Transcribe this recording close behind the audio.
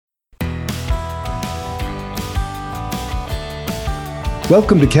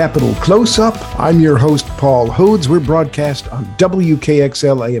Welcome to Capital Close-Up. I'm your host, Paul Hodes. We're broadcast on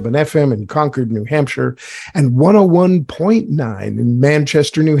WKXL AM and FM in Concord, New Hampshire, and 101.9 in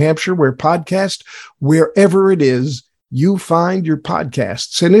Manchester, New Hampshire, where podcast, wherever it is, you find your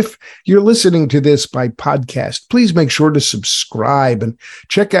podcasts. And if you're listening to this by podcast, please make sure to subscribe and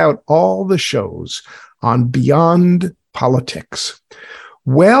check out all the shows on Beyond Politics.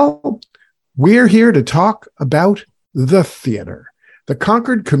 Well, we're here to talk about the theater. The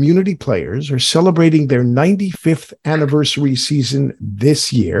Concord Community Players are celebrating their 95th anniversary season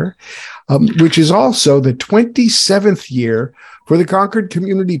this year, which is also the 27th year for the Concord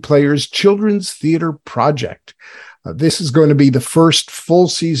Community Players Children's Theater Project. This is going to be the first full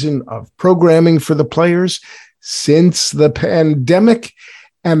season of programming for the Players since the pandemic,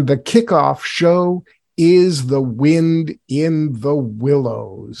 and the kickoff show is The Wind in the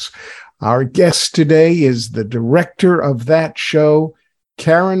Willows. Our guest today is the director of that show,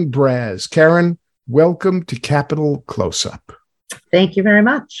 Karen Braz. Karen, welcome to Capital Close-Up. Thank you very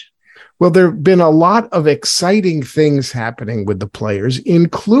much. Well, there have been a lot of exciting things happening with the Players,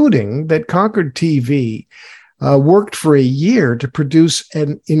 including that Concord TV worked for a year to produce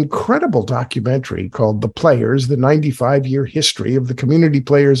an incredible documentary called The Players, the 95-year history of the Community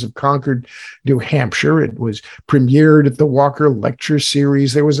Players of Concord, New Hampshire. It was premiered at the Walker Lecture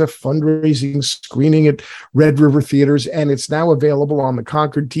Series. There was a fundraising screening at Red River Theaters, and it's now available on the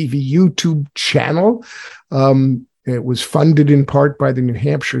Concord TV YouTube channel. It was funded in part by the New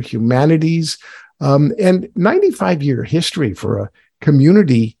Hampshire Humanities, and 95-year history for a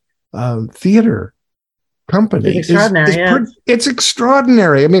community theater company. It's extraordinary. It's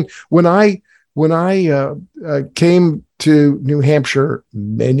extraordinary. I mean, when I came to New Hampshire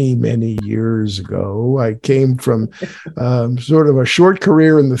many years ago, I came from sort of a short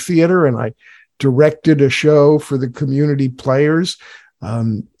career in the theater, and I directed a show for the Community Players.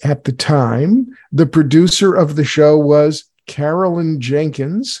 At the time, the producer of the show was Carolyn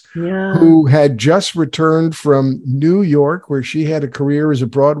Jenkins, who had just returned from New York, where she had a career as a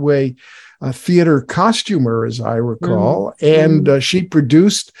Broadway theater costumer, as I recall. And she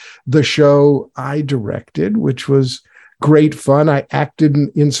produced the show I directed, which was great fun. I acted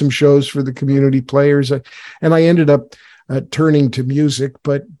in some shows for the Community Players, and I ended up turning to music.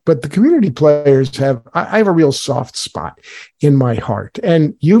 But the Community Players I have a real soft spot in my heart.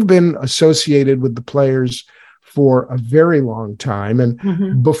 And you've been associated with the Players for a very long time.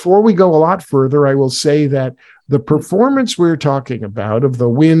 And before we go a lot further, I will say that the performance we're talking about of The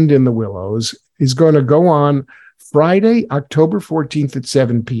Wind in the Willows is going to go on Friday, October 14th at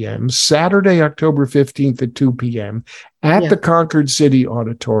 7 p.m., Saturday, October 15th at 2 p.m. at the Concord City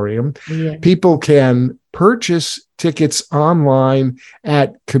Auditorium. People can purchase tickets online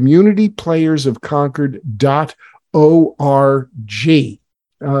at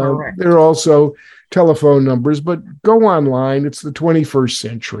communityplayersofconcord.org. There are also telephone numbers, but go online. It's the 21st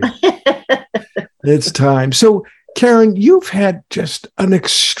century. It's time. So, Karen, you've had just an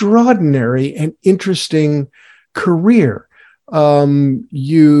extraordinary and interesting career.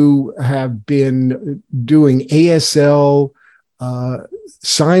 You have been doing ASL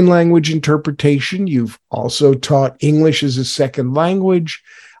sign language interpretation. You've also taught English as a second language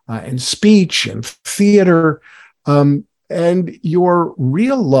and speech and theater. And your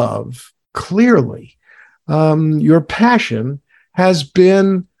real love, clearly, your passion has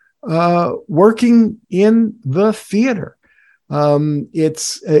been working in the theater.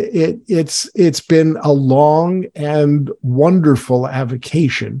 It's been a long and wonderful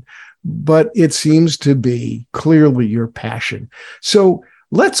avocation, but it seems to be clearly your passion. So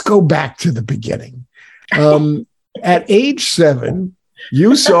let's go back to the beginning. At age 7,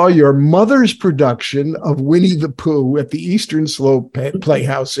 you saw your mother's production of Winnie the Pooh at the Eastern Slope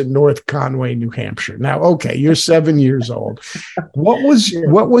Playhouse in North Conway, New Hampshire. Now, okay, you're 7 years old. What was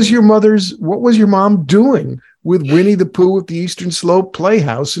your mom doing with Winnie the Pooh at the Eastern Slope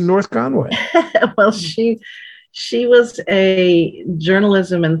Playhouse in North Conway? Well, she was a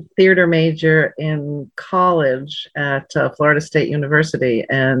journalism and theater major in college at Florida State University,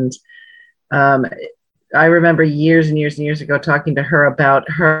 and I remember years and years and years ago talking to her about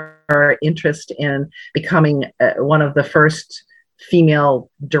her interest in becoming one of the first female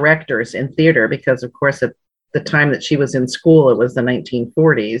directors in theater, because, of course, at the time that she was in school, it was the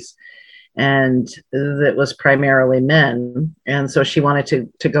 1940s, and it was primarily men. And so she wanted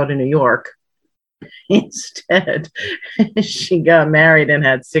to go to New York. Instead, she got married and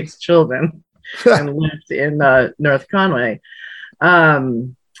had 6 children and lived in North Conway.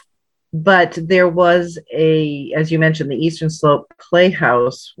 But there was as you mentioned, the Eastern Slope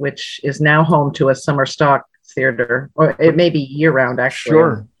Playhouse, which is now home to a summer stock theater, or it may be year round, actually.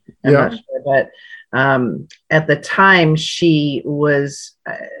 Sure. I'm not sure, but at the time she was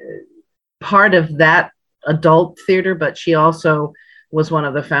part of that adult theater, but she also was one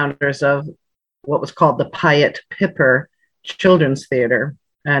of the founders of what was called the Piatt Piper Children's Theater.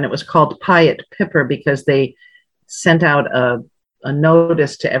 And it was called Piatt Piper because they sent out a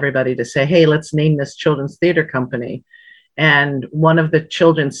notice to everybody to say, hey, let's name this children's theater company. And one of the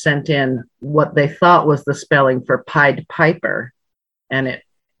children sent in what they thought was the spelling for Pied Piper, and it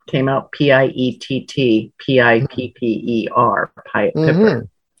came out Piett Pipper, Piatt Piper.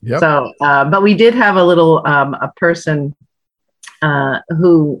 Yep. So, but we did have a little a person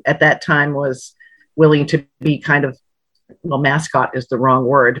who at that time was willing to be kind of, well, mascot is the wrong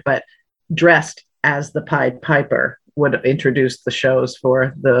word, but dressed as the Pied Piper, would introduce the shows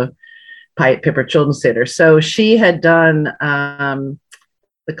for the Piatt Piper Children's Theater. So she had done The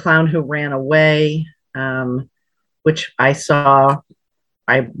Clown Who Ran Away, which I saw.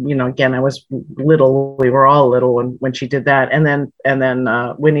 Again, I was little. We were all little when she did that, and then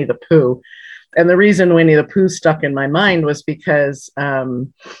Winnie the Pooh. And the reason Winnie the Pooh stuck in my mind was because a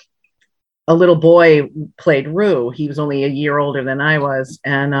little boy played Roo. He was only a year older than I was,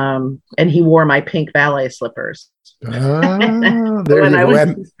 and he wore my pink ballet slippers. There you go. And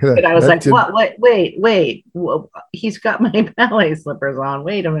I was like, what? Wait. Well, he's got my ballet slippers on.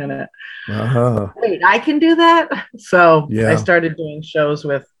 Wait a minute. Wait, I can do that? So I started doing shows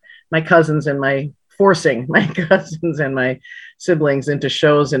with my cousins and forcing my cousins and my siblings into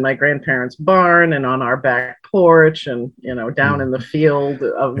shows in my grandparents' barn and on our back porch and, down in the field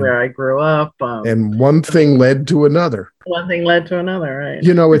of where I grew up. And one thing led to another. One thing led to another, right?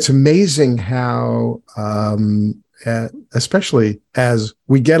 It's amazing how, especially as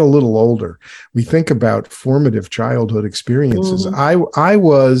we get a little older, we think about formative childhood experiences. Mm-hmm.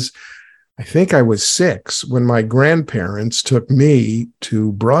 I think I was 6 when my grandparents took me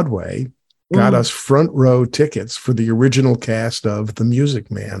to Broadway, got us front row tickets for the original cast of The Music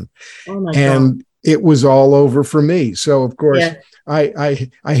Man. And it was all over for me. So, of course, I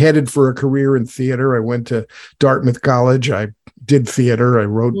headed for a career in theater. I went to Dartmouth College. I did theater. I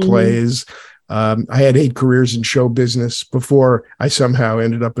wrote plays. I had 8 careers in show business before I somehow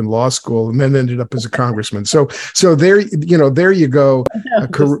ended up in law school and then ended up as a congressman. So there you go, a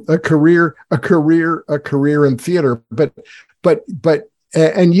career in theater. But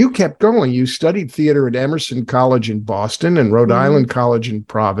and you kept going. You studied theater at Emerson College in Boston and Rhode Island College in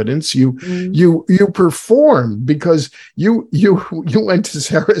Providence. You performed because you went to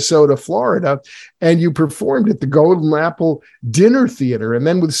Sarasota, Florida, and you performed at the Golden Apple Dinner Theater, and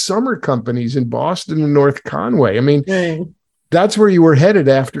then with summer companies in Boston and North Conway. I mean, that's where you were headed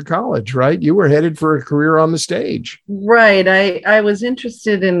after college, right? You were headed for a career on the stage. Right. I was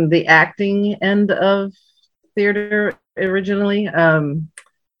interested in the acting end of theater originally.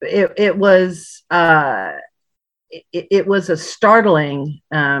 It was a startling,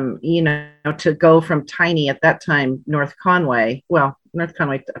 to go from tiny at that time, North Conway. Well, North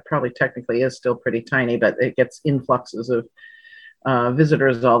Conway probably technically is still pretty tiny, but it gets influxes of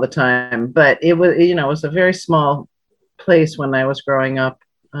visitors all the time. But it was a very small place when I was growing up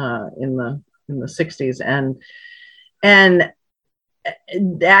in the 60s, and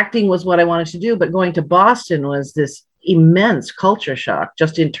acting was what I wanted to do. But going to Boston was this immense culture shock,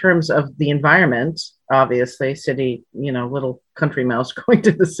 just in terms of the environment. Obviously, city, little country mouse going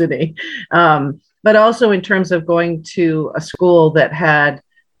to the city, but also in terms of going to a school that had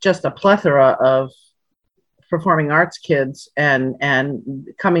just a plethora of performing arts kids and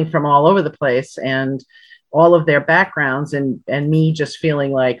coming from all over the place and all of their backgrounds, and me just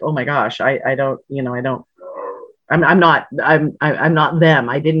feeling like, oh my gosh, I'm not them.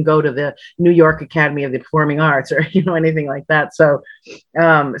 I didn't go to the New York Academy of the Performing Arts or, anything like that. So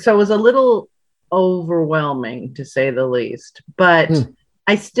it was a little overwhelming, to say the least, but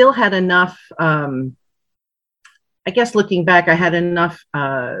I still had enough, I guess looking back, I had enough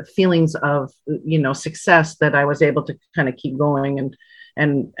feelings of, success that I was able to kind of keep going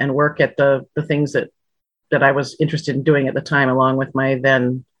and work at the things that I was interested in doing at the time, along with my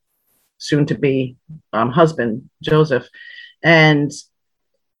then soon to be husband, Joseph. And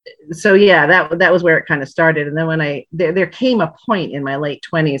so, that was where it kind of started. And then when there came a point in my late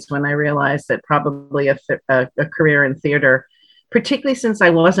 20s when I realized that probably a career in theater, particularly since I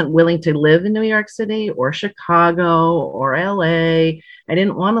wasn't willing to live in New York City or Chicago or LA, I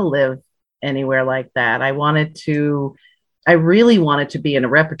didn't want to live anywhere like that. I really wanted to be in a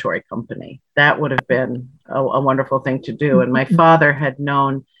repertory company. That would have been a wonderful thing to do. And my father had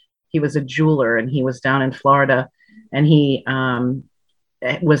known, he was a jeweler and he was down in Florida, and he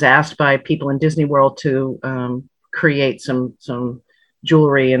was asked by people in Disney World to create some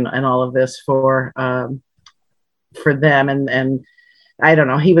jewelry and all of this for them, and I don't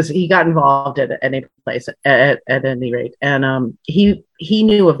know, he got involved at any place at any rate, and he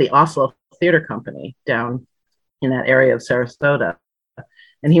knew of the Oslo Theater Company down in that area of Sarasota,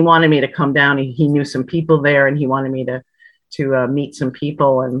 and he wanted me to come down. He knew some people there, and he wanted me to meet some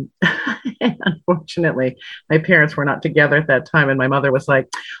people, and unfortunately my parents were not together at that time, and my mother was like,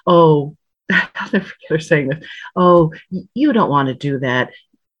 oh, I'll never forget her saying this, oh, you don't want to do that.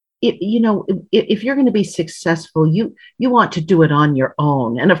 If you're going to be successful, you want to do it on your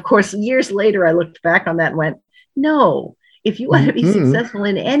own. And of course, years later, I looked back on that and went, no, if you want to be successful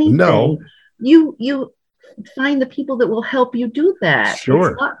in anything, you find the people that will help you do that.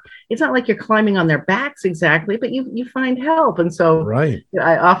 Sure. It's not like you're climbing on their backs exactly, but you find help. And so right.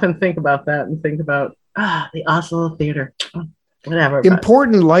 I often think about that and think about the Oslo Theater, whatever.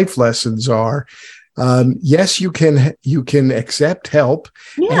 Important life lessons are, yes, you can accept help.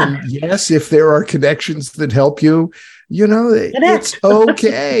 Yeah. And yes, if there are connections that help you, it's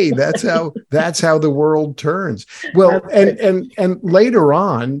okay. That's how the world turns. Well, and later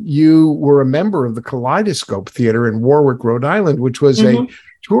on, you were a member of the Kaleidoscope Theater in Warwick, Rhode Island, which was a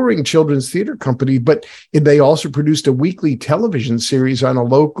touring children's theater company, but they also produced a weekly television series on a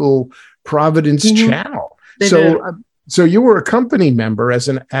local Providence channel. So you were a company member as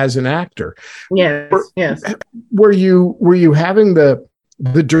an actor. Yes. Yes. Were you having the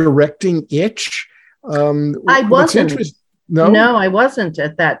directing itch? I wasn't. No, I wasn't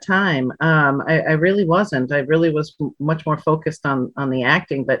at that time. I really wasn't. I really was much more focused on the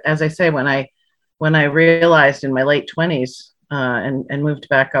acting. But as I say, when I realized in my late 20s and moved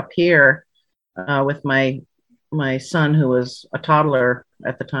back up here with my son, who was a toddler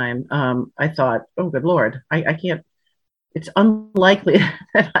at the time, I thought, oh, good Lord, I can't. It's unlikely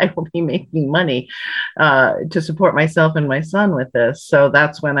that I will be making money to support myself and my son with this. So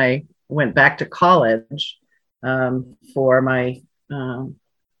that's when I went back to college for my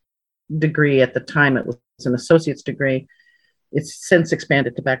degree. At the time, it was an associate's degree. It's since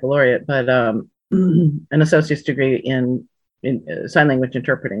expanded to baccalaureate, but an associate's degree in sign language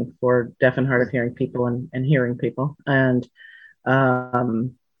interpreting for deaf and hard of hearing people and hearing people. And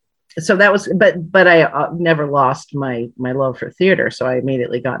so that was, but I never lost my love for theater. So I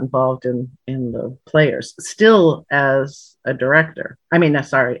immediately got involved in the Players, still as a director.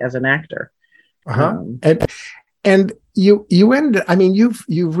 As an actor. And you ended.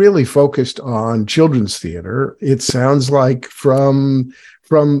 You've really focused on children's theater. It sounds like from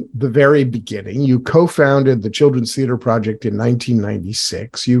the very beginning. You co-founded the Children's Theater Project in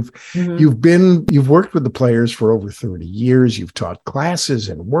 1996. You've worked with the Players for over 30 years. You've taught classes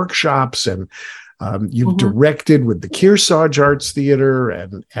and workshops, and you've directed with the Kearsarge Arts Theater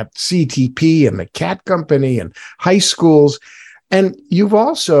and at CTP and the Cat Company and high schools. And you've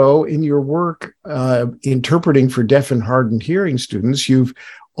also, in your work interpreting for deaf and hard of hearing students, you've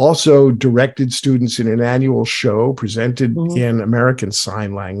also directed students in an annual show presented in American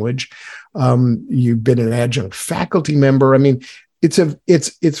Sign Language. You've been an adjunct faculty member.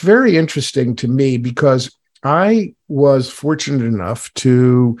 It's very interesting to me because I was fortunate enough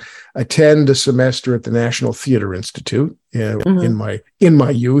to attend a semester at the National Theater Institute in my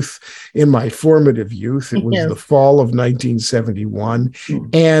youth, in my formative youth. It was the fall of 1971.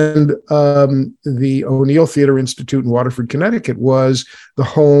 And the O'Neill Theater Institute in Waterford, Connecticut was the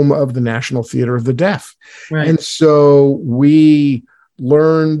home of the National Theater of the Deaf. Right. And so we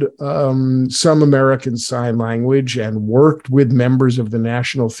learned some American Sign Language and worked with members of the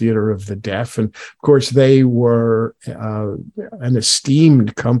National Theater of the Deaf. And of course, they were an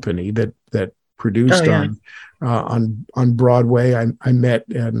esteemed company that produced on Broadway. I met,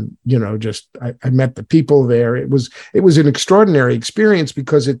 and I met the people there. It was an extraordinary experience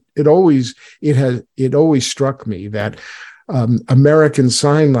because it always struck me that American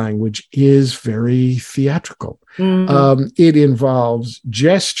Sign Language is very theatrical. It involves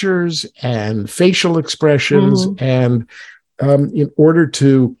gestures and facial expressions, and in order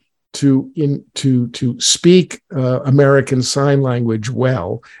to speak American Sign Language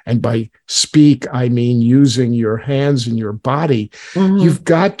well, and by speak I mean using your hands and your body, you've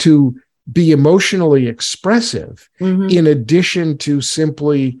got to be emotionally expressive in addition to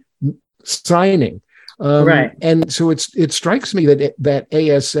simply signing. Right. And so it strikes me that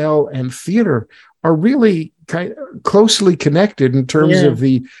ASL and theater are really kind of closely connected in terms of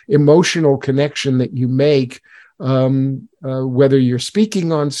the emotional connection that you make, whether you're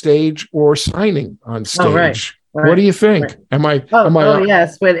speaking on stage or signing on stage. Oh, right. What do you think? Right. Am I?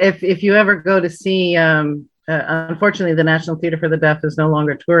 Yes. But if you ever go to see unfortunately, the National Theater for the Deaf is no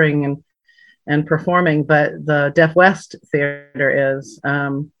longer touring and performing, but the Deaf West Theater is.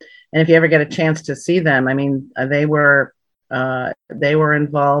 And if you ever get a chance to see them, I mean, they were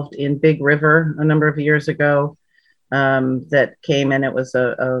involved in Big River a number of years ago. That came in. It was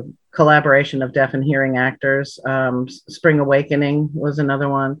a collaboration of deaf and hearing actors. Spring Awakening was another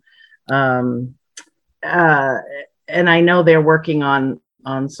one. And I know they're working on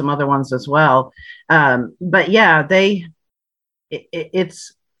some other ones as well. But yeah,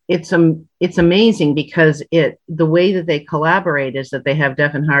 it's amazing because the way that they collaborate is that they have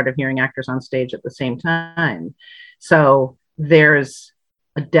deaf and hard of hearing actors on stage at the same time. So there's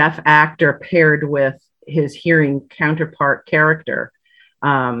a deaf actor paired with his hearing counterpart character.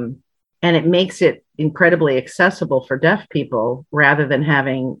 And it makes it incredibly accessible for deaf people rather than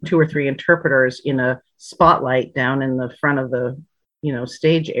having 2 or 3 interpreters in a spotlight down in the front of the,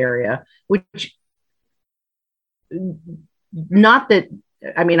 stage area, which not that,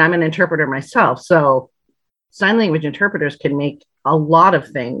 I mean, I'm an interpreter myself. So sign language interpreters can make a lot of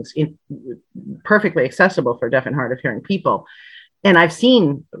things perfectly accessible for deaf and hard of hearing people. And I've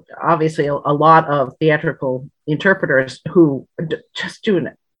seen, obviously, a lot of theatrical interpreters who just do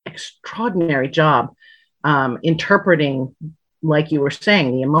an extraordinary job interpreting, like you were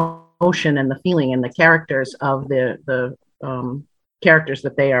saying, the emotion and the feeling and the characters of the characters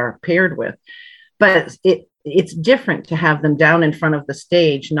that they are paired with. But it's different to have them down in front of the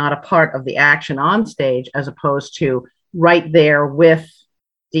stage, not a part of the action on stage, as opposed to right there with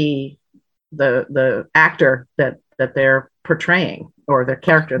the actor that they're portraying, or the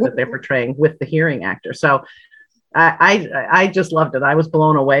character that they're portraying with the hearing actor. So I just loved it. I was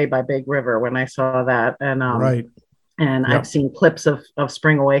blown away by Big River when I saw that. And right. And I've seen clips of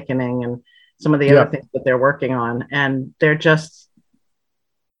Spring Awakening and some of the other things that they're working on, and they're just,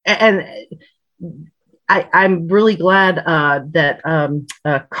 and I'm really glad that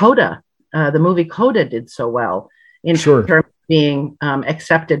Coda, the movie Coda, did so well in terms of being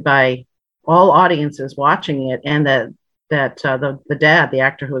accepted by all audiences watching it, and that the dad, the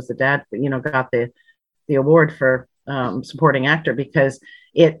actor who was the dad, got the award for supporting actor, because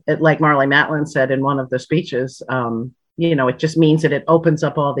it like Marlee Matlin said in one of the speeches, it just means that it opens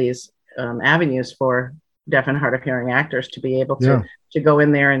up all these avenues for deaf and hard of hearing actors to be able to go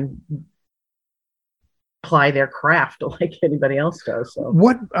in there and apply their craft like anybody else does. So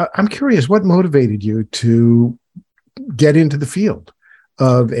I'm curious, what motivated you to get into the field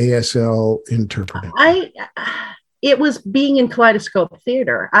of ASL interpreting? It was being in Kaleidoscope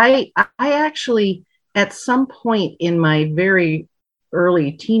Theater. I actually, at some point in my very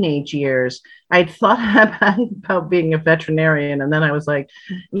early teenage years, I'd thought about being a veterinarian, and then I was like,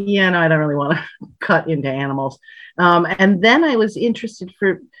 no, I don't really want to cut into animals. And then I was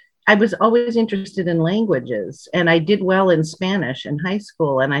always interested in languages, and I did well in Spanish in high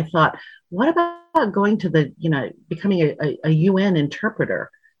school. And I thought, what about going to becoming a UN interpreter?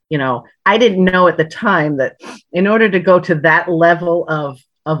 I didn't know at the time that in order to go to that level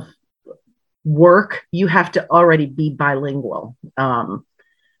of work, you have to already be bilingual.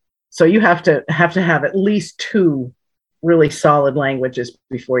 So you have to have at least 2 really solid languages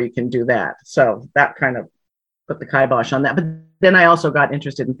before you can do that. So that kind of put the kibosh on that. But then I also got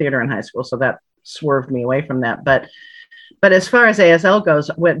interested in theater in high school, so that swerved me away from that. But as far as ASL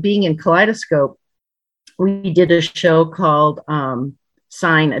goes, being in Kaleidoscope, we did a show called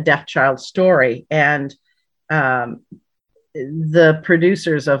Sign, a Deaf Child's Story, and the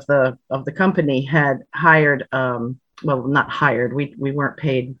producers of the company had hired, not hired, we weren't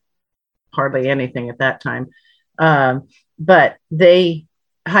paid hardly anything at that time, but they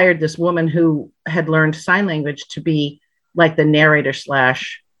hired this woman who had learned sign language to be like the narrator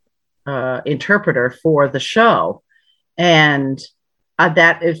 / interpreter for the show. And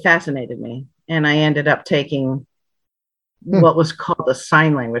that it fascinated me. And I ended up taking what was called a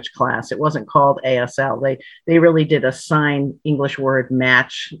sign language class. It wasn't called ASL. They really did a sign English word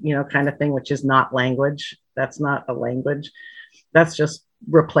match, kind of thing, which is not language. That's not a language. That's just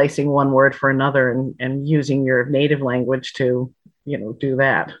replacing one word for another and using your native language to, do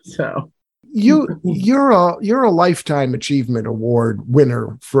that. So you're a Lifetime Achievement Award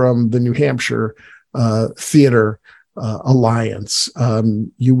winner from the New Hampshire Theater Alliance.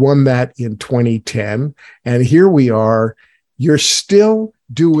 You won that in 2010, and here we are. You're still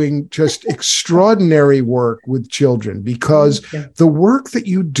doing just extraordinary work with children, because the work that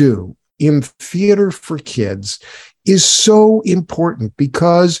you do in theater for kids is so important,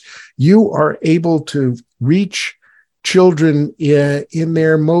 because you are able to reach children in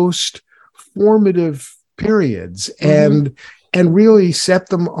their most formative periods. And and really set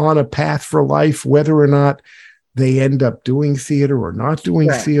them on a path for life, whether or not they end up doing theater or not doing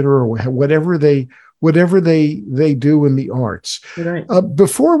Right. theater, or whatever they do in the arts. Right.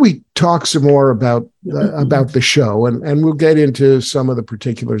 Before we talk some more about the show, and we'll get into some of the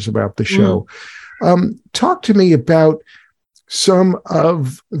particulars about the show, talk to me about some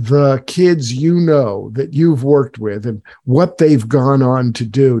of the kids that you've worked with and what they've gone on to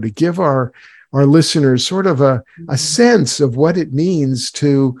do, to give our listeners sort of a sense of what it means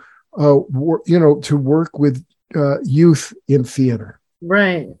to work with youth in theater.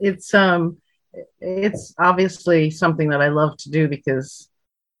 Right. It's obviously something that I love to do because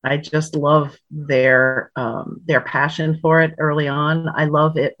I just love their passion for it early on. I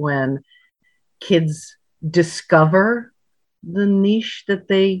love it when kids discover the niche that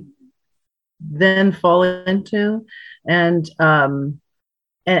they then fall into, and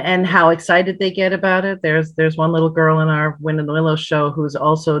how excited they get about it. There's one little girl in our Wind in the Willows show who's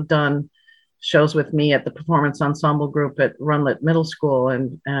also done shows with me at the performance ensemble group at Runlet Middle School,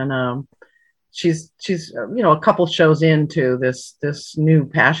 and she's a couple shows into this new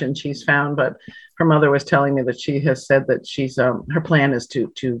passion she's found, but her mother was telling me that she has said that she's her plan is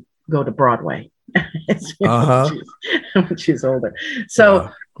to go to Broadway when she's older. So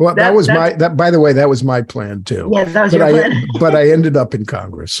well, that was by the way, that was my plan too. Yeah, that was your plan. But I ended up in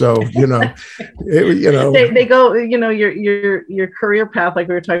Congress. So, they go, your career path, like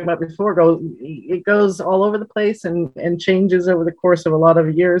we were talking about before, goes all over the place and changes over the course of a lot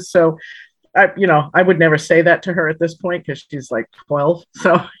of years. So I would never say that to her at this point because she's like 12.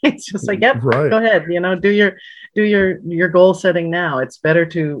 So it's just like, yep, right. Go ahead, do your goal setting now. It's better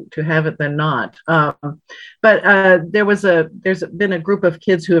to have it than not. But there's been a group of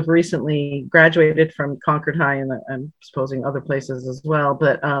kids who have recently graduated from Concord High, and I'm supposing other places as well,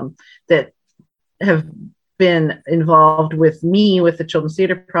 but that have been involved with me with the Children's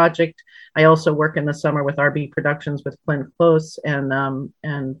Theater Project. I also work in the summer with RB Productions with Clint Close, and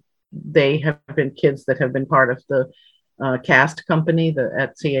they have been kids that have been part of the cast company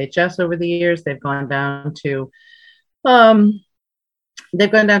at CHS over the years. They've gone down to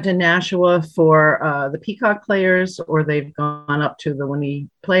Nashua for the Peacock Players, or they've gone up to the Winnie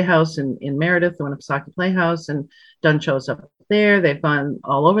Playhouse in Meredith, the Winnipesaukee Playhouse, and done shows up there. They've gone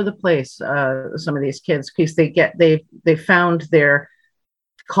all over the place. Some of these kids, because they found their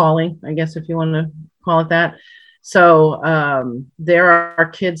calling, I guess, if you want to call it that. So there are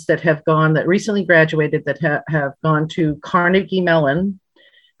kids that have gone, that recently graduated, that have gone to Carnegie Mellon,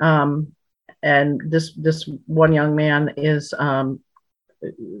 and this one young man is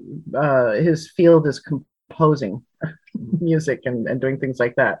his field is composing music and doing things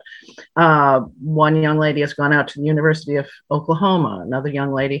like that. One young lady has gone out to the University of Oklahoma. Another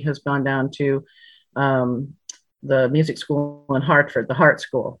young lady has gone down to the music school in Hartford, the Hart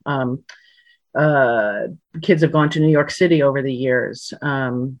School. Kids have gone to New York City over the years,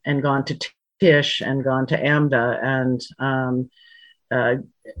 and gone to Tisch and gone to AMDA,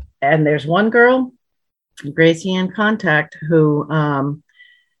 and there's one girl, Gracie Ann Contact, who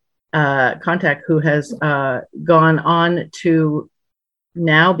has gone on to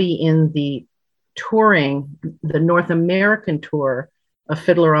now be in the North American tour of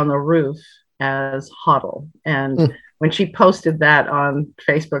Fiddler on the Roof as Hoddle. And when she posted that on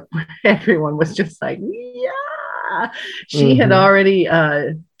Facebook, everyone was just like, yeah. She had already,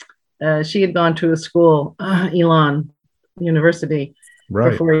 she had gone to a school, Elon University,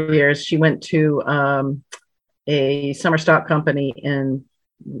 for 4 years. She went to a summer stock company in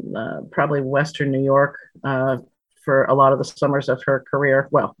probably Western New York for a lot of the summers of her career.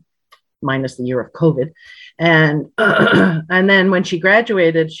 Well, minus the year of COVID. And then when she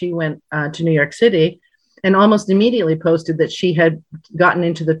graduated, she went to New York City and almost immediately posted that she had gotten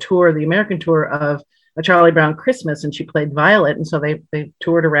into the American tour of A Charlie Brown Christmas, and she played Violet. And so they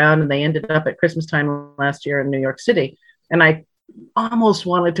toured around, and they ended up at Christmas time last year in New York City. And I almost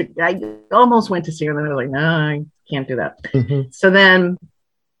went to see her, and then I was like, no, I can't do that. So then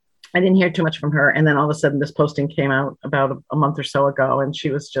I didn't hear too much from her. And then all of a sudden this posting came out about a month or so ago, and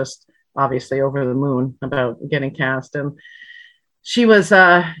she was just obviously over the moon about getting cast. And she was,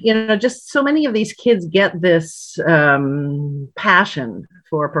 just so many of these kids get this passion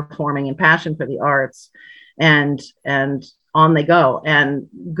for performing and passion for the arts, and on they go. And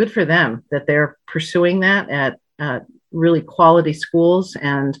good for them that they're pursuing that at really quality schools.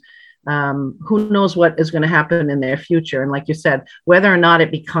 And who knows what is going to happen in their future. And like you said, whether or not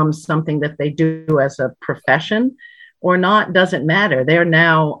it becomes something that they do as a profession or not doesn't matter. They're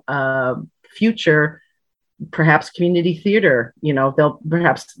now future perhaps community theater. They'll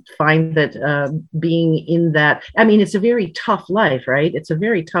perhaps find that being in that, I mean, it's a very tough life, right? It's a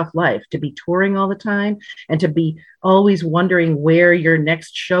very tough life to be touring all the time and to be always wondering where your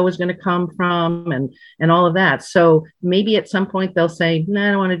next show is going to come from and all of that. So maybe at some point they'll say, no,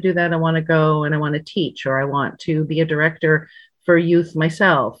 I don't want to do that. I want to go and I want to teach, or I want to be a director for youth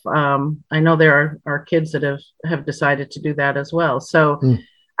myself. I know there are kids that have decided to do that as well. So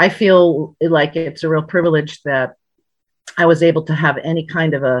I feel like it's a real privilege that I was able to have any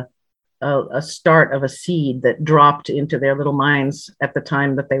kind of a start of a seed that dropped into their little minds at the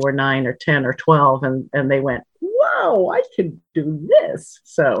time that they were 9 or 10 or 12, and they went, "Whoa, I can do this!"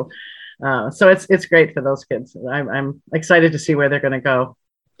 So it's great for those kids. I'm excited to see where they're going to go.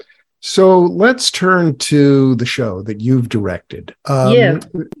 So let's turn to the show that you've directed.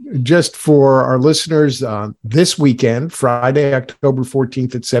 Just for our listeners, this weekend, Friday, October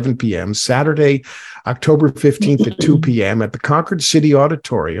 14th at 7 p.m., Saturday, October 15th at 2 p.m. at the Concord City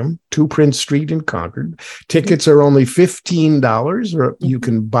Auditorium, 2 Prince Street in Concord. Tickets are only $15, or you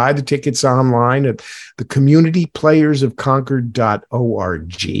can buy the tickets online at the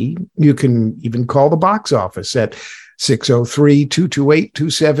communityplayersofconcord.org. You can even call the box office at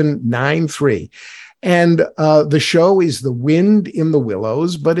 603-228-2793. And the show is The Wind in the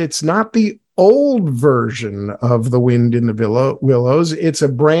Willows, but it's not the old version of The Wind in the Willows. It's a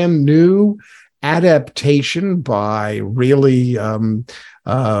brand new adaptation by really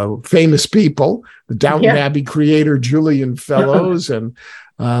famous people, the Downton Abbey creator Julian Fellowes and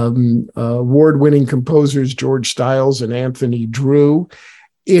award-winning composers George Stiles and Anthony Drew.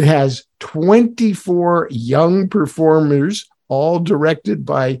 It has 24 young performers, all directed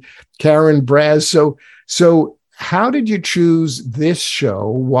by Karen Braz. So how did you choose this show?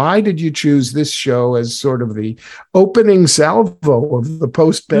 Why did you choose this show as sort of the opening salvo of the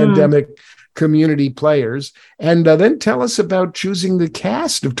post-pandemic community players? And then tell us about choosing the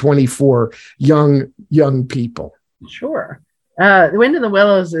cast of 24 young people. Sure. The Wind in the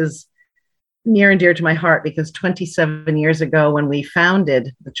Willows is near and dear to my heart because 27 years ago, when we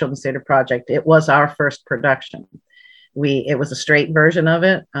founded the Children's Theater Project, it was our first production. It was a straight version of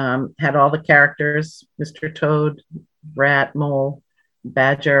it, had all the characters, Mr. Toad, Rat, Mole,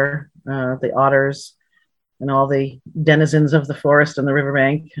 Badger, the otters, and all the denizens of the forest and the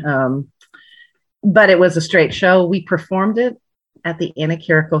riverbank. But it was a straight show. We performed it at the Anna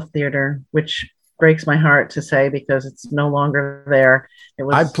Carrico Theater, which breaks my heart to say because it's no longer there.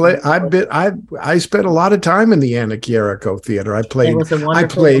 I spent a lot of time in the Anna Carrico Theater. I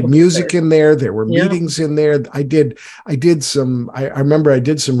played music in there. There were meetings in there. I remember I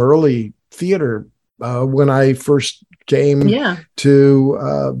did some early theater when I first came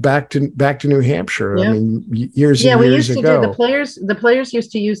to back to New Hampshire. I mean, years and years ago. The players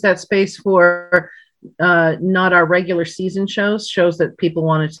used to use that space for not our regular season shows that people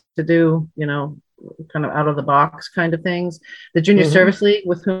wanted to do, kind of out of the box kind of things. The Junior Service League,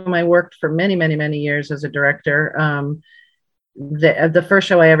 with whom I worked for many, many, many years as a director. The first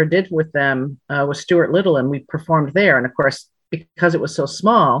show I ever did with them was Stuart Little, and we performed there. And of course, because it was so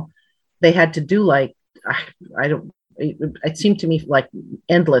small, they had to do it seemed to me like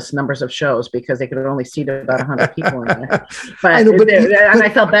endless numbers of shows because they could only seat about 100 people in there. But I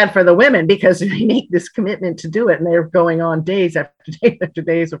felt bad for the women because they make this commitment to do it, and they're going on days after days after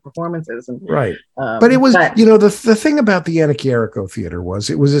days of performances. And, right. But it was, the thing about the Anna Carrico Theater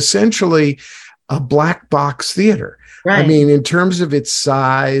was it was essentially a black box theater. Right. I mean, in terms of its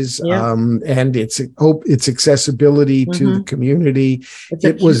size and its accessibility to the community,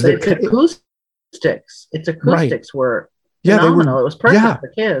 its acoustics were phenomenal. It was perfect for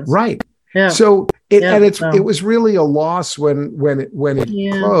kids. Right. Yeah. So it was really a loss when it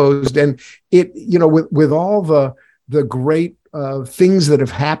closed, and it, with all the great things that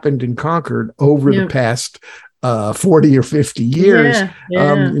have happened in Concord over the past 40 or 50 years,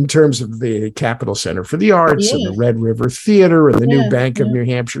 in terms of the Capitol Center for the Arts and the Red River Theater and the new Bank of New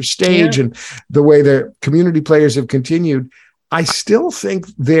Hampshire stage and the way the community players have continued, I still think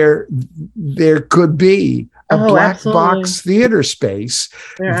there could be a black box theater space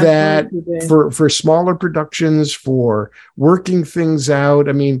that for smaller productions, for working things out.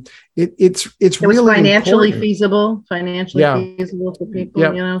 I mean, it's really financially feasible for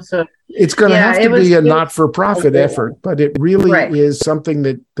people, so it's going to have to be a not-for-profit effort, but it really is something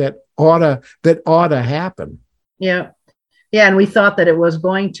that ought to happen. Yeah. Yeah. And we thought that it was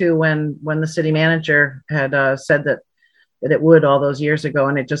going to when the city manager had said that it would all those years ago,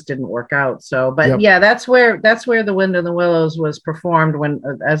 and it just didn't work out. So, but that's where The Wind in the Willows was performed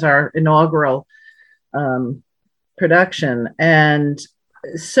as our inaugural production. And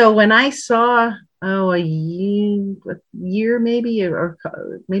so when I saw a year maybe, or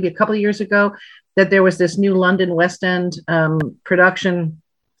maybe a couple of years ago, that there was this new London West End production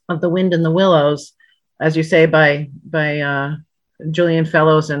of The Wind in the Willows, as you say, by Julian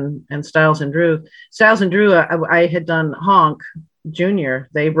Fellows and Stiles and Drew. Stiles and Drew, I had done Honk Junior.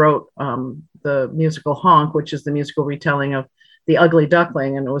 They wrote the musical Honk, which is the musical retelling of The Ugly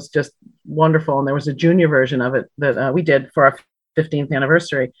Duckling, and it was just wonderful. And there was a junior version of it that we did for our 15th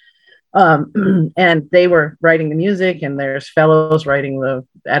anniversary. And they were writing the music, and there's Fellows writing the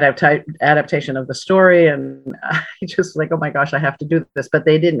adaptation of the story. And I just like, oh my gosh, I have to do this. But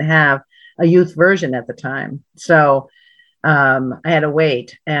they didn't have a youth version at the time. So I had to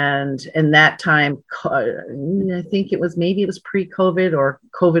wait. And in that time, I think it was pre-COVID, or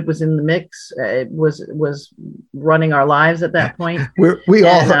COVID was in the mix. It was running our lives at that point. We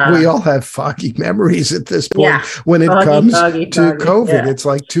all have foggy memories at this point when it comes to COVID. Yeah. It's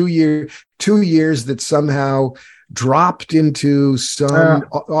like 2 years that somehow dropped into some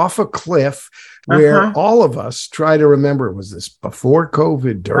off a cliff, where all of us try to remember, was this before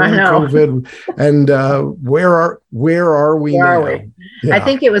COVID, during COVID, and where are we now? Yeah. I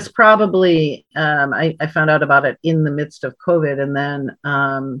think it was probably, I found out about it in the midst of COVID. And then,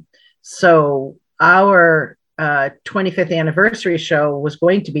 so our 25th anniversary show was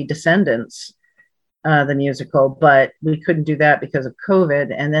going to be Descendants, the musical, but we couldn't do that because of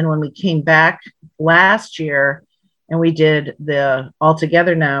COVID. And then when we came back last year and we did the All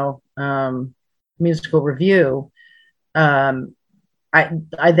Together Now musical review, I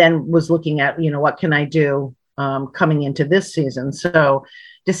then was looking at, what can I do coming into this season? So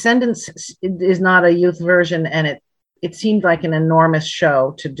Descendants is not a youth version, and it seemed like an enormous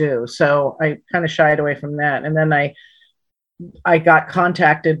show to do. So I kind of shied away from that. And then I got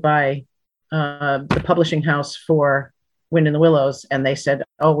contacted by the publishing house for Wind in the Willows, and they said,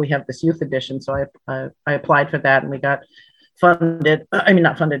 oh, we have this youth edition. So I applied for that, and we got funded. I mean,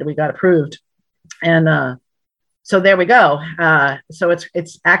 not funded, we got approved. And so there we go. So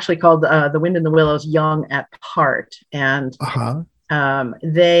it's actually called The Wind in the Willows Young at Heart. And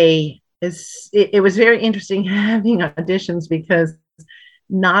it was very interesting having auditions, because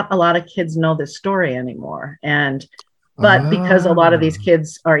not a lot of kids know this story anymore. But because a lot of these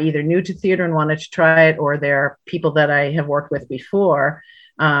kids are either new to theater and wanted to try it, or they're people that I have worked with before,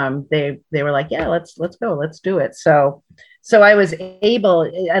 they were like, yeah, let's go, let's do it. So I was able,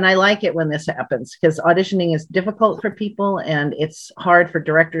 and I like it when this happens, because auditioning is difficult for people and it's hard for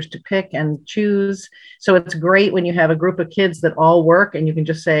directors to pick and choose. So it's great when you have a group of kids that all work and you can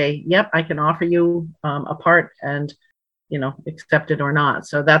just say, yep, I can offer you a part, and, accept it or not.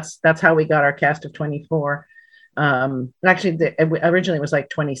 So that's how we got our cast of 24. Actually, originally it was like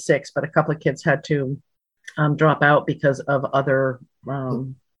 26, but a couple of kids had to drop out because of other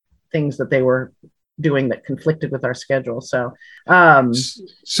things that they were doing that conflicted with our schedule. So and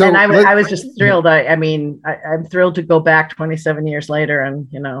I was just thrilled. I'm thrilled to go back 27 years later, and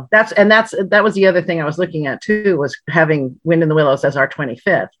that was the other thing I was looking at too, was having Wind in the Willows as our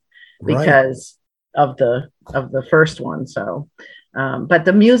 25th because of the first one. So but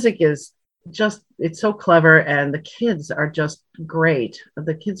the music is just, it's so clever, and the kids are just great.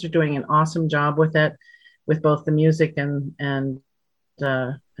 The kids are doing an awesome job with it, with both the music and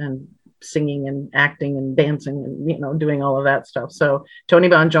singing and acting and dancing and doing all of that stuff. So Tony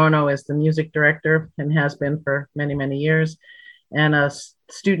Bongiorno is the music director and has been for many, many years. And a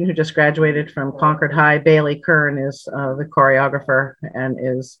student who just graduated from Concord High, Bailey Kern, is the choreographer and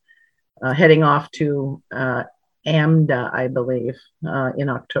is heading off to AMDA, I believe, in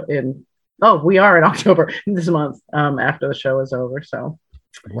October. We are in October this month, after the show is over. So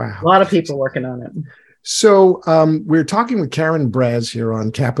wow, a lot of people working on it. So we're talking with Karen Braz here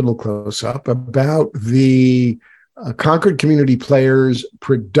on Capitol Close Up about the Concord Community Players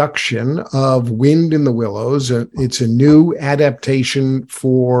production of Wind in the Willows. It's a new adaptation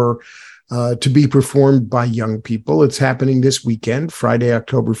to be performed by young people. It's happening this weekend, Friday,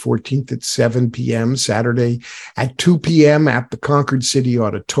 October 14th at 7 p.m., Saturday at 2 p.m. at the Concord City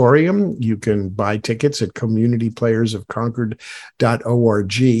Auditorium. You can buy tickets at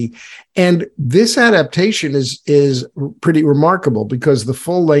communityplayersofconcord.org. And this adaptation is pretty remarkable, because the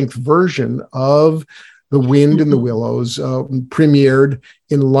full-length version of The Wind in the Willows premiered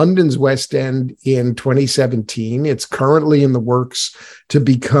in London's West End in 2017. It's currently in the works to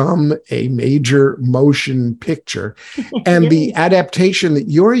become a major motion picture. And the adaptation that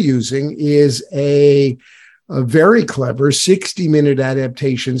you're using is a very clever 60-minute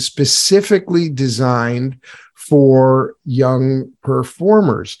adaptation specifically designed for young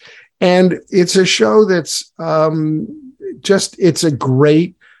performers. And it's a show that's it's a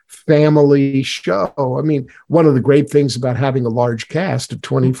great family show. I mean, one of the great things about having a large cast of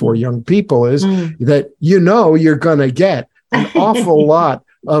 24 young people is that you're going to get an awful lot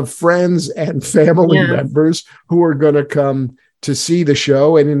of friends and family members who are going to come to see the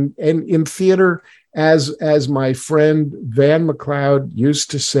show. And in theater, as my friend Van McLeod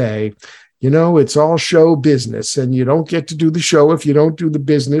used to say, it's all show business, and you don't get to do the show if you don't do the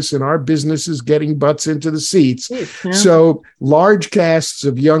business, and our business is getting butts into the seats. Yeah. So large casts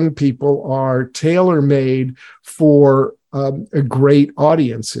of young people are tailor-made for great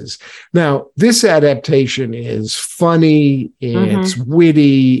audiences. Now, this adaptation is funny, it's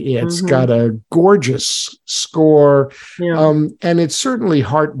witty, it's got a gorgeous score, and it's certainly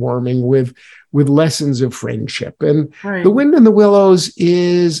heartwarming with lessons of friendship. And The Wind in the Willows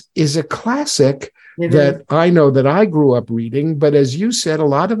is a classic that I know that I grew up reading, but as you said, a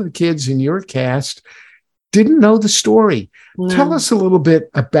lot of the kids in your cast didn't know the story. Tell us a little bit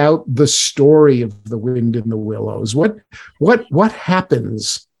about the story of The Wind in the Willows. What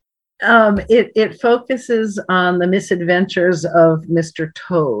happens? It focuses on the misadventures of Mr.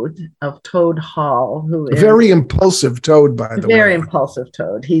 Toad, of Toad Hall, who is a very impulsive Toad, by the way. Very impulsive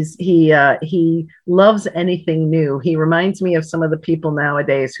Toad. He loves anything new. He reminds me of some of the people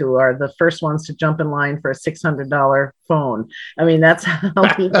nowadays who are the first ones to jump in line for a $600 phone. I mean, that's how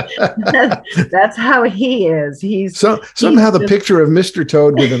he is. Somehow the picture of Mr.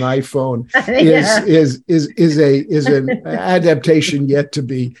 Toad with an iPhone is an adaptation yet to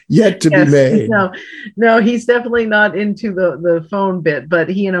be made. No, he's definitely not into the phone bit, but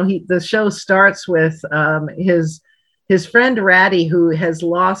the show starts with his friend Ratty, who has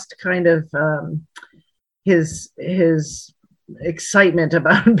lost kind of his excitement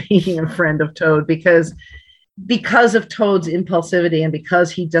about being a friend of Toad because of Toad's impulsivity and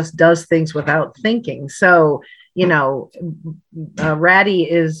because he just does things without thinking. So Ratty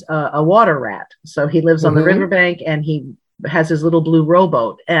is a water rat, so he lives on the riverbank, and he has his little blue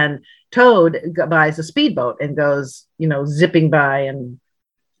rowboat, and Toad buys a speedboat and goes, zipping by and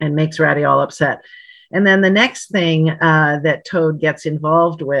makes Ratty all upset. And then the next thing that Toad gets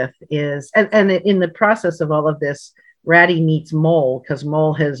involved with is, and in the process of all of this, Ratty meets Mole, because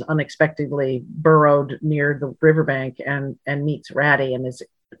Mole has unexpectedly burrowed near the riverbank and meets Ratty and is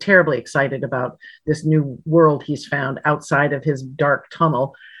terribly excited about this new world he's found outside of his dark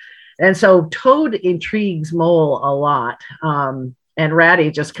tunnel. And so Toad intrigues Mole a lot. And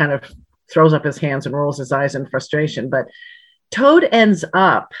Ratty just kind of throws up his hands and rolls his eyes in frustration. But Toad ends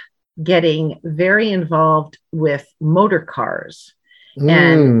up getting very involved with motor cars.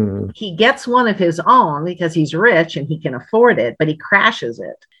 And he gets one of his own because he's rich and he can afford it, but he crashes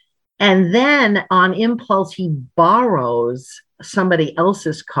it. And then on impulse, he borrows somebody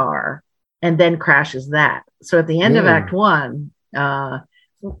else's car and then crashes that. So at the end of Act 1,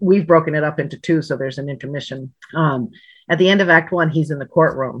 we've broken it up into 2, so there's an intermission. At the end of Act 1, he's in the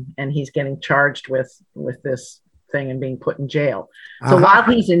courtroom and he's getting charged with this thing and being put in jail. So while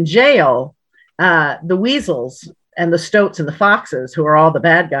he's in jail, the weasels and the stoats and the foxes, who are all the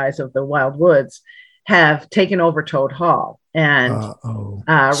bad guys of the Wild Woods, have taken over Toad Hall. And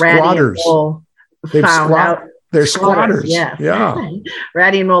Ratty and Mole found out. They're squatters. Yes. Yeah.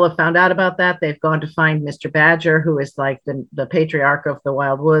 Ratty and Mole have found out about that. They've gone to find Mr. Badger, who is like the patriarch of the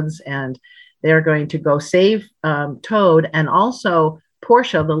Wild Woods, and they're going to go save Toad and also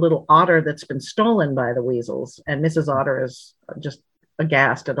Portia, the little otter that's been stolen by the weasels. And Mrs. Otter is just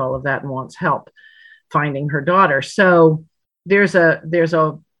aghast at all of that and wants help finding her daughter. So there's a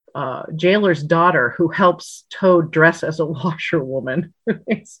jailer's daughter who helps Toad dress as a washerwoman.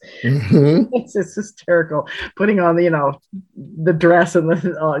 It's hysterical, putting on the dress and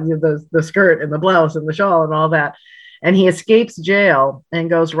the skirt and the blouse and the shawl and all that. And he escapes jail and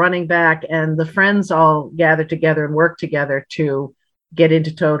goes running back, and the friends all gather together and work together to get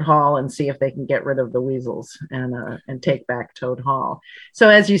into Toad Hall and see if they can get rid of the weasels and take back Toad Hall. So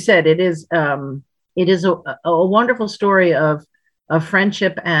as you said, it is a wonderful story of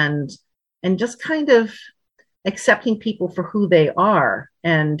friendship and just kind of accepting people for who they are.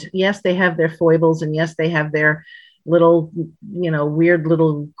 And yes, they have their foibles, and yes, they have their little, weird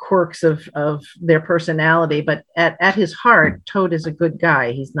little quirks of their personality. But at his heart, Toad is a good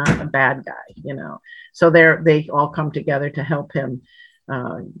guy. He's not a bad guy, So they all come together to help him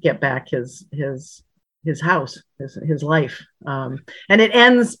get back his house, his life. And it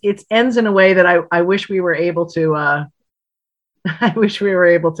ends in a way that I wish we were able to I wish we were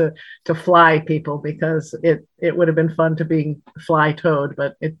able to fly people, because it would have been fun to be fly Toad,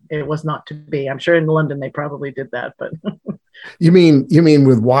 but it was not to be. I'm sure in London they probably did that, but you mean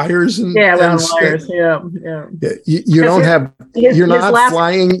with wires and yeah, on wires, yeah. You don't have you're not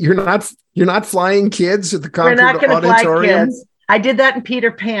flying kids at the Concord We're not going to fly kids. I did that in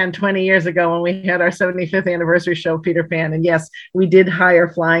Peter Pan 20 years ago when we had our 75th anniversary show, Peter Pan. And yes, we did hire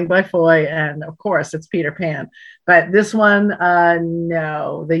Flying by Foy. And of course, it's Peter Pan. But this one,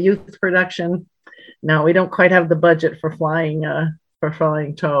 no. The youth production, no, we don't quite have the budget for flying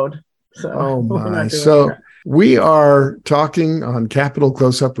Toad. So, oh my. So that. We are talking on Capitol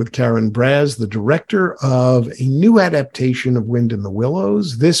Close-Up with Karen Braz, the director of a new adaptation of Wind in the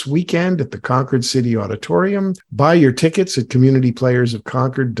Willows, this weekend at the Concord City Auditorium. Buy your tickets at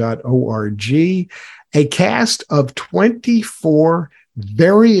communityplayersofconcord.org. A cast of 24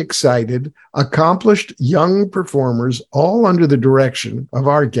 very excited, accomplished young performers, all under the direction of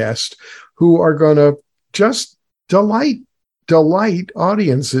our guest, who are going to just delight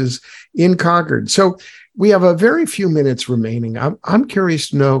audiences in Concord. So we have a very few minutes remaining. I'm curious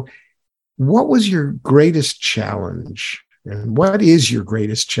to know, what was your greatest challenge? And what is your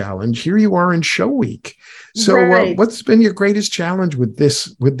greatest challenge? Here you are in Show Week. So right. What's been your greatest challenge with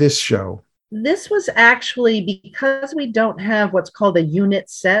this show? This was actually, because we don't have what's called a unit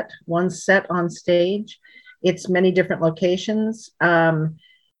set, one set on stage. It's many different locations.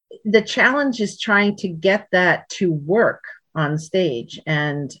 The challenge is trying to get that to work on stage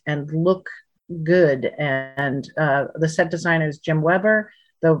and look good. And the set designer is Jim Weber,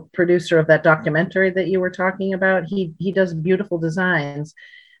 the producer of that documentary that you were talking about. He does beautiful designs.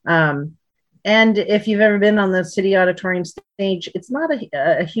 And if you've ever been on the City Auditorium stage, it's not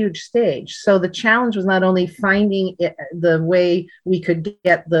a huge stage. So the challenge was not only finding the way we could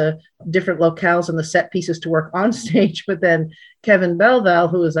get the different locales and the set pieces to work on stage, but then Kevin Belval,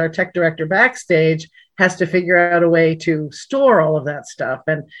 who is our tech director backstage, has to figure out a way to store all of that stuff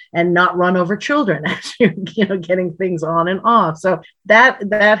and not run over children as you're getting things on and off. So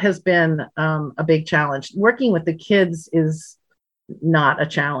that has been a big challenge. Working with the kids is not a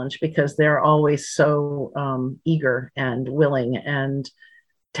challenge, because they're always so eager and willing and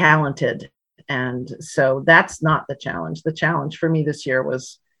talented. And so that's not the challenge. The challenge for me this year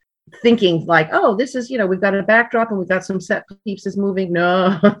was thinking like, oh, this is, we've got a backdrop and we've got some set pieces moving.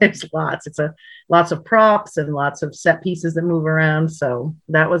 No, there's lots. It's lots of props and lots of set pieces that move around. So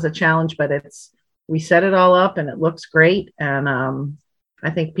that was a challenge, but we set it all up and it looks great. And I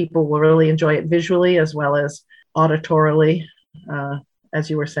think people will really enjoy it visually as well as auditorily. As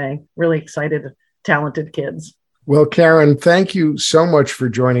you were saying, really excited, talented kids. Well, Karen, thank you so much for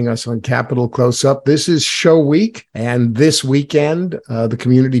joining us on Capitol Close-Up. This is Show Week, and this weekend, the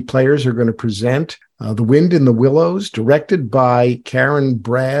community players are going to present The Wind in the Willows, directed by Karen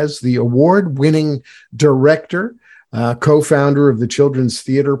Braz, the award-winning director, co-founder of the Children's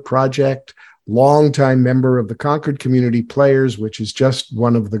Theater Project, longtime member of the Concord Community Players, which is just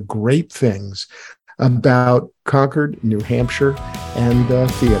one of the great things about Concord, New Hampshire, and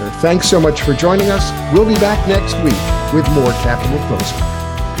theater. Thanks so much for joining us. We'll be back next week with more Capitol Close-Up.